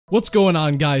What's going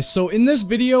on, guys? So in this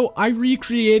video, I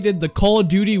recreated the Call of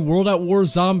Duty World at War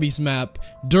Zombies map,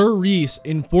 reise,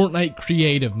 in Fortnite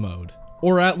creative mode.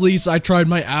 Or at least I tried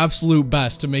my absolute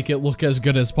best to make it look as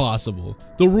good as possible.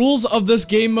 The rules of this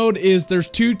game mode is there's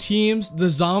two teams, the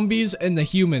zombies and the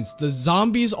humans. The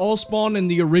zombies all spawn in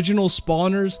the original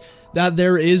spawners that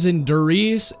there is in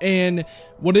reise, and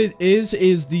what it is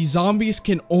the zombies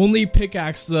can only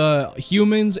pickaxe the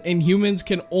humans and humans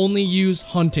can only use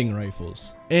hunting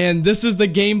rifles. And this is the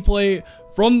gameplay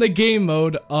from the game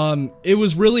mode. It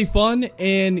was really fun,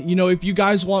 and you know, if you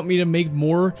guys want me to make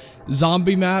more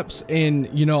zombie maps, and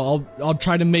you know, I'll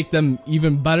try to make them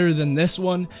even better than this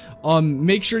one,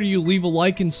 make sure you leave a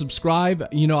like and subscribe.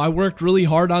 You know, I worked really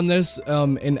hard on this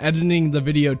and editing the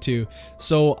video too,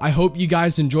 so I hope you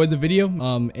guys enjoyed the video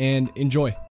and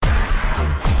enjoy.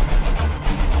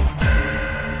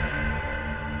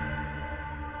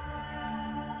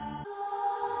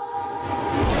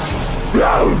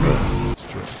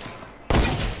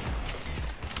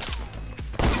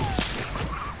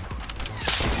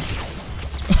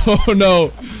 Oh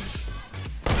no.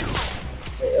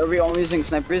 Wait, are we only using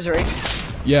snipers, right?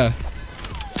 Yeah.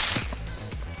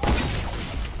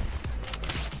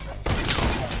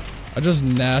 I just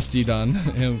nastied on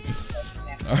him.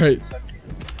 Alright.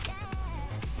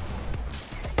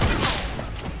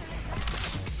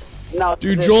 No,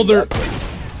 dude, Joel, they're...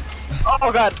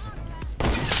 Oh god.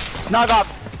 Snug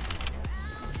ups.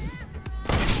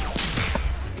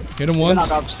 Hit him once.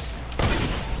 Snug ups.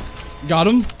 Got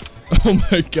him. Oh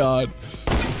my god.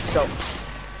 Let's go.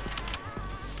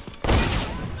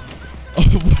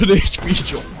 Oh, what HP,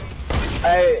 Joel?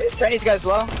 Chinese guy's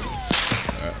low.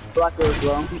 Black girl's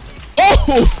low.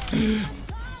 Oh!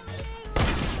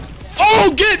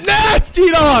 Oh, get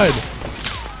nastied on!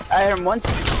 I hit him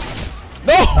once.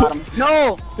 No! Got him.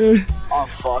 No! Oh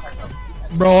fuck.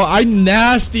 Bro, I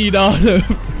nastied on him.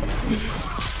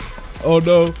 Oh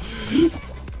no.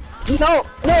 No!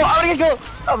 No! I wanna go!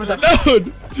 Oh, no!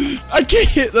 I can't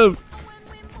hit them!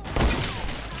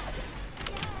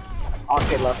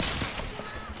 Okay, left.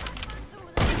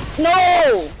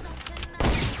 No!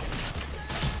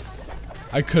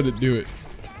 I couldn't do it.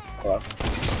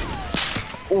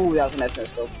 Ooh, that was a nice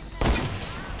scope.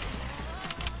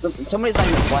 Somebody's not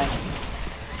even playing.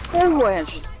 Ooh, I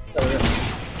just...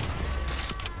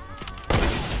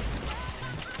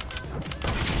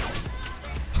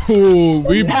 Ooh,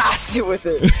 we nasty with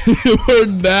it. we're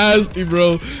nasty,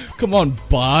 bro. Come on,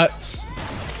 bots.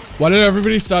 Why did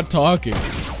everybody stop talking?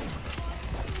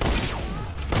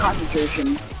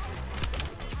 Concentration.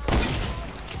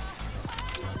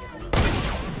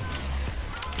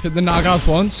 Hit the knockouts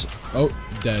once. Oh,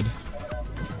 dead.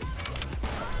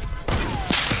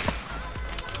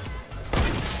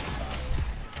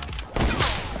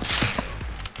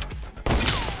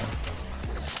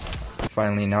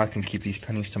 Finally, now I can keep these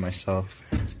pennies to myself.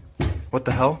 What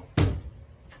the hell?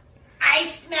 I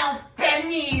smell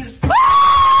pennies!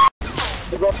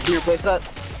 You go to your playset?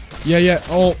 Yeah, yeah.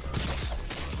 Oh.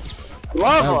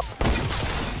 Lava!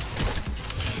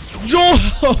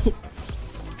 Joel!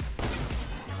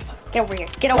 Get over here.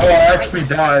 Get over Oh, here. I actually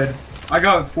died. I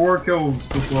got 4 kills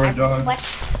before I died. What?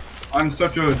 I'm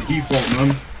such a default,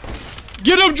 man.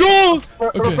 Get him, Joel!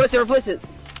 Okay. Replace it.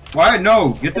 Why?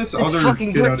 No, get this It's other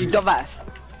fucking kid good, out you of here. dumbass.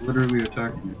 Literally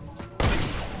attacked me.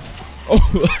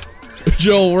 Oh,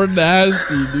 Joel, we're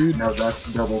nasty, dude. Now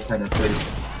that's double penetration.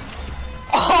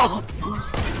 Oh!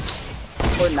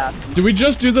 We're not. Did we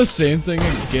just do the same thing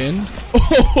again?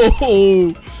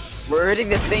 Oh! We're hitting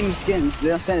the same skins. They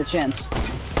don't stand a chance.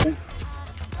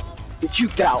 Get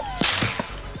juked out.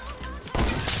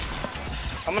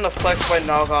 I'm gonna flex my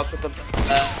knockoff with the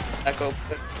echo.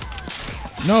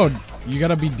 No, you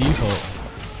gotta be default.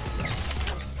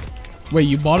 Wait,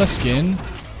 you bought a skin?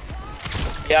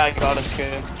 Yeah, I got a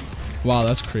skin. Wow,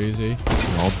 that's crazy.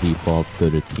 All defaults go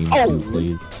to team 2,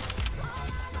 please.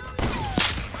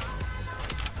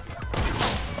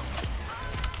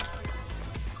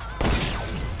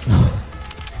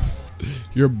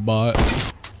 You're a bot.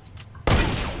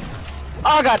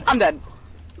 Oh god, I'm dead.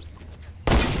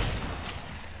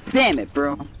 Damn it,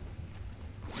 bro.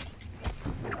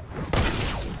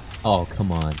 Oh,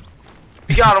 come on.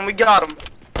 We got him, we got him.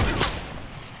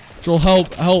 Joel,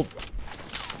 help, help.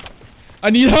 I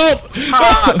need help!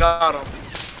 Ah, got him.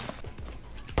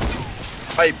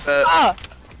 I bet. Ah!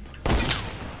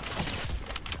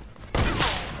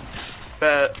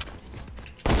 Bet.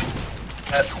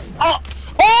 Oh!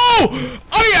 Oh!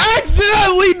 I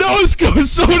accidentally no-scoped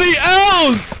somebody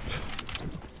else!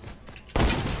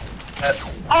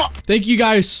 Oh! Thank you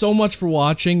guys so much for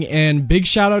watching, and big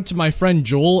shout out to my friend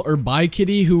Joel, or Bye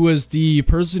Kitty, who was the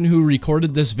person who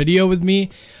recorded this video with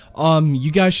me.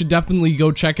 You guys should definitely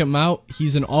go check him out.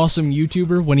 He's an awesome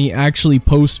YouTuber when he actually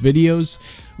posts videos,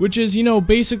 which is, you know,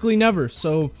 basically never.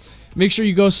 So make sure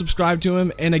you go subscribe to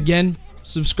him, and again,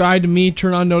 subscribe to me,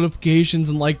 turn on notifications,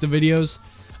 and like the videos.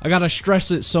 I gotta stress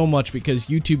it so much because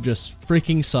YouTube just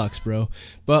freaking sucks, bro.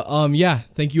 But yeah,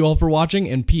 thank you all for watching,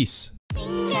 and peace.